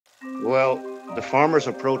Well, the farmers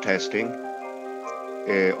are protesting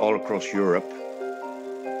all across Europe.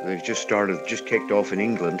 They've just kicked off in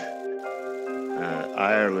England,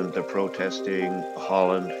 Ireland. They're protesting,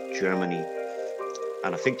 Holland, Germany,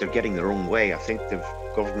 and I think they're getting their own way. I think the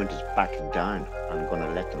government is backing down and going to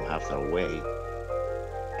let them have their way.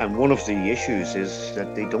 And one of the issues is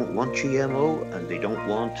that they don't want GMO and they don't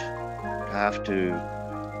want to have to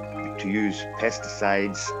use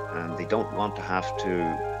pesticides, and they don't want to have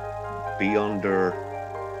to be under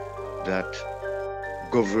that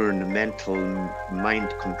governmental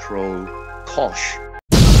mind control cosh.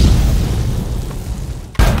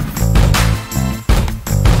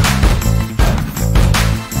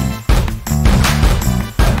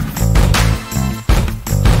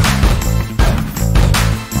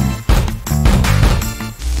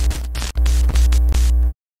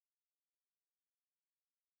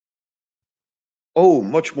 Oh,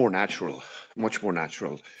 much more natural, much more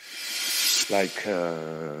natural. Like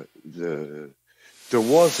there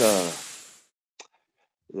was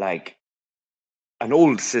an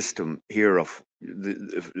old system here of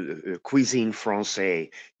the cuisine française.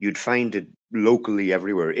 You'd find it locally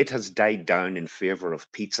everywhere. It has died down in favor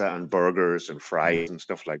of pizza and burgers and fries and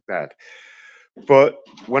stuff like that. But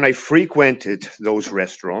when I frequented those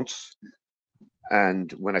restaurants,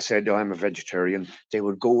 and when I said, "Oh, I'm a vegetarian," they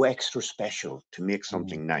would go extra special to make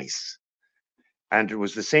something nice. And it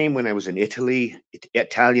was the same when I was in Italy.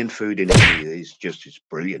 Italian food in Italy is it's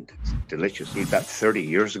brilliant. It's delicious. Eat that 30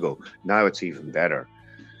 years ago. Now it's even better.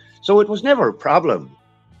 So it was never a problem.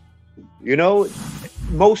 You know,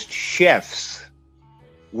 most chefs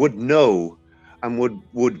would know and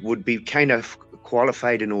would be kind of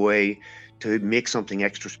qualified in a way to make something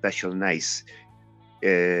extra special, nice,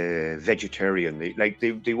 vegetarian.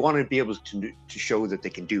 They want to be able to show that they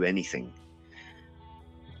can do anything.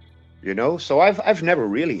 You know, so I've never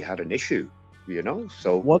really had an issue, you know.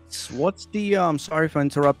 So what's the sorry for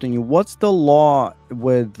interrupting you. What's the law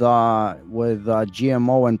with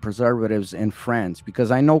GMO and preservatives in France? Because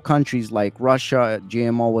I know countries like Russia,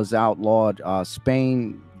 GMO was outlawed,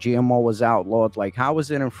 Spain, GMO was outlawed. Like, how is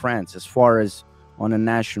it in France as far as on a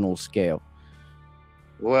national scale?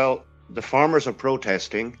 Well, the farmers are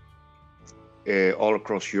protesting all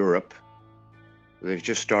across Europe. They've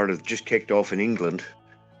just kicked off in England.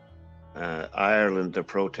 Ireland, they're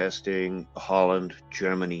protesting, Holland,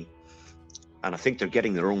 Germany, and I think they're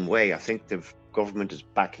getting their own way. I think the government is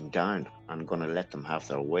backing down and going to let them have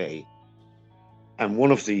their way. And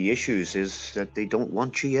one of the issues is that they don't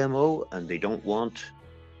want GMO and they don't want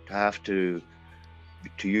to have to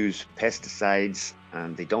use pesticides,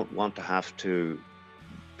 and they don't want to have to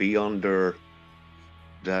be under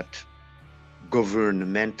that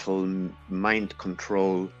governmental mind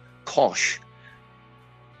control cosh.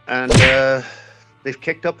 And they've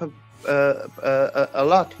kicked up a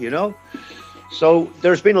lot, you know. So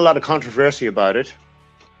there's been a lot of controversy about it.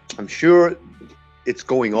 I'm sure it's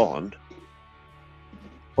going on.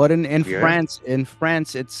 But in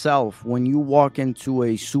France itself, when you walk into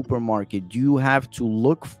a supermarket, do you have to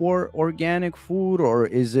look for organic food, or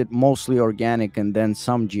is it mostly organic and then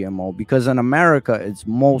some GMO? Because in America, it's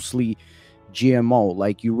mostly GMO.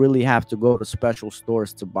 Like, you really have to go to special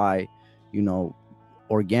stores to buy, you know,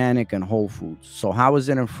 organic and whole foods. So how is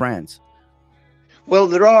it in France? Well,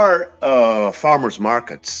 there are farmers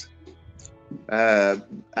markets, and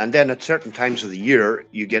then at certain times of the year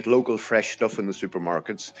you get local fresh stuff in the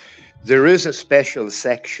supermarkets. There is a special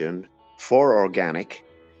section for organic.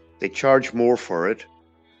 They charge more for it,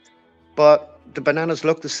 but the bananas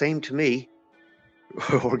look the same to me,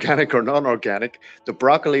 organic or non-organic. The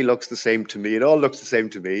broccoli looks the same to me. It all looks the same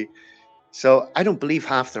to me. So I don't believe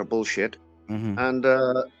half their bullshit. And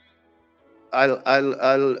I'll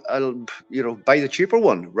you know, buy the cheaper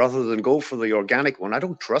one rather than go for the organic one. I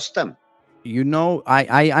don't trust them. You know,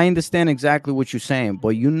 I understand exactly what you're saying,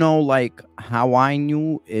 but you know, like, how I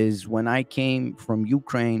knew is when I came from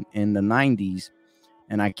Ukraine in the 90s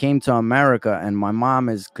and I came to America, and my mom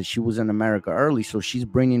is, because she was in America early, so she's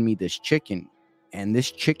bringing me this chicken, and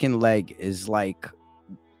this chicken leg is like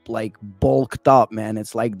bulked up, man.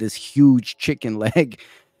 It's like this huge chicken leg.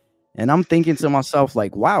 And I'm thinking to myself,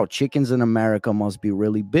 like, wow, chickens in America must be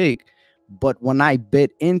really big. But when I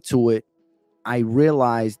bit into it, I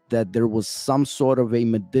realized that there was some sort of a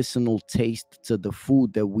medicinal taste to the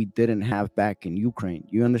food that we didn't have back in Ukraine.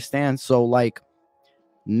 You understand? So, like,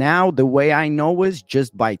 now the way I know is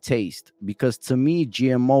just by taste, because to me,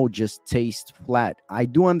 GMO just tastes flat. I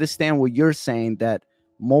do understand what you're saying, that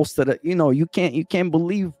most of the, you know, you can't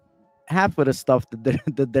believe half of the stuff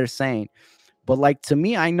that they're saying. But like to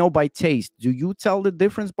me, I know by taste. Do you tell the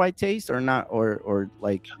difference by taste or not, or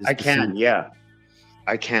like it's I the same? can, yeah,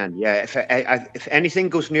 I can, yeah. If anything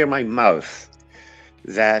goes near my mouth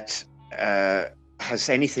that has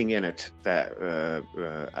anything in it that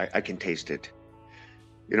I can taste it.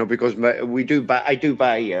 You know, because I do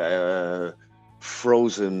buy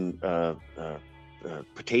frozen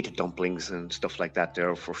potato dumplings and stuff like that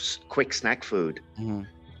there for quick snack food, Mhm.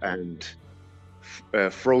 and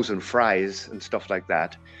frozen fries and stuff like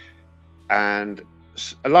that. And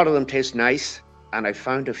a lot of them taste nice. And I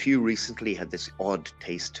found a few recently had this odd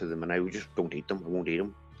taste to them, and I just don't eat them. I won't eat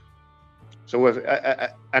them. So,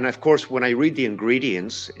 and of course, when I read the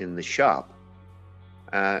ingredients in the shop,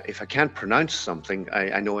 if I can't pronounce something,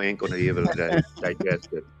 I know I ain't going to be able to digest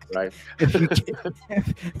it, right? If you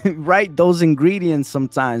can write those ingredients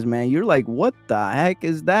sometimes, man, you're like, what the heck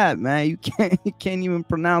is that, man? You can't even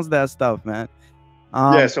pronounce that stuff, man.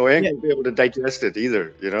 Yeah, so I ain't Yeah, going to be able to digest it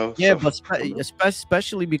either, you know. yeah, So, but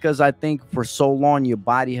especially because I think for so long your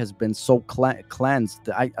body has been so cleansed.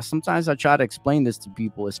 I sometimes I try to explain this to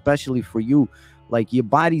people, especially for you, like your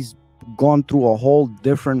body's gone through a whole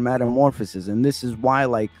different metamorphosis, and this is why,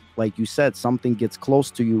 like you said, something gets close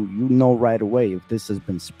to you, you know right away if this has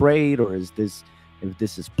been sprayed or if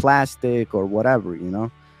this is plastic or whatever, you know.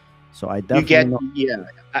 So I you definitely get, know.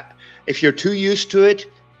 yeah. If you're too used to it,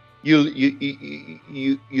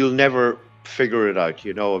 you'll never figure it out.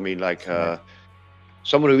 You know, I mean, like Right.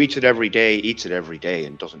 someone who eats it every day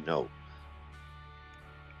and doesn't know.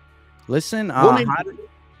 Listen, One how in,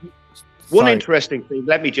 one sorry. interesting thing.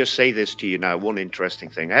 Let me just say this to you now. One interesting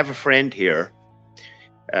thing. I have a friend here,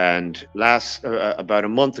 and last about a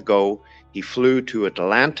month ago, he flew to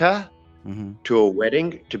Atlanta Hmm. to a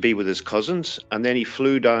wedding to be with his cousins, and then he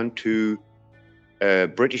flew down to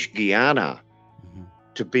British Guiana Hmm.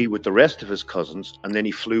 to be with the rest of his cousins, and then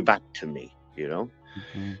he flew back to me. You know,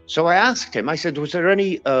 Hmm. so I asked him. I said, "Was there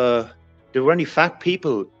were any fat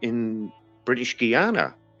people in British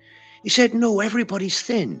Guiana?" He said, "No, everybody's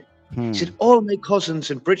thin." He said, Hmm. "All my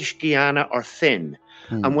cousins in British Guiana are thin,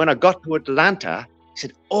 and Hmm. when I got to Atlanta, he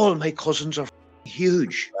said all my cousins are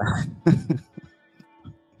huge."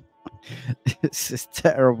 This is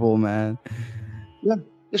terrible, man. Yeah,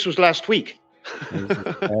 this was last week. This is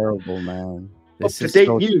terrible, man. Up This to is date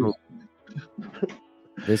so news. true.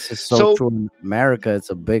 This is so So true. In America, it's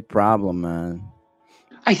a big problem, man.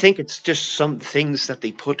 I think it's just some things that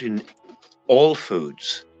they put in all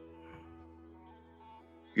foods.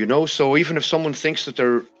 You know, so even if someone thinks that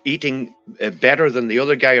they're eating better than the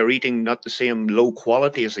other guy or eating not the same low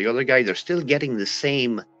quality as the other guy, they're still getting the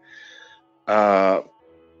same uh,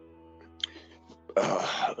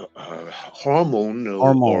 hormone or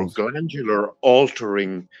Hormones. glandular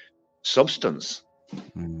altering substance.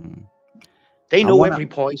 Mhm. They I know wanna. every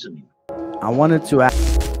poison. I wanted to ask.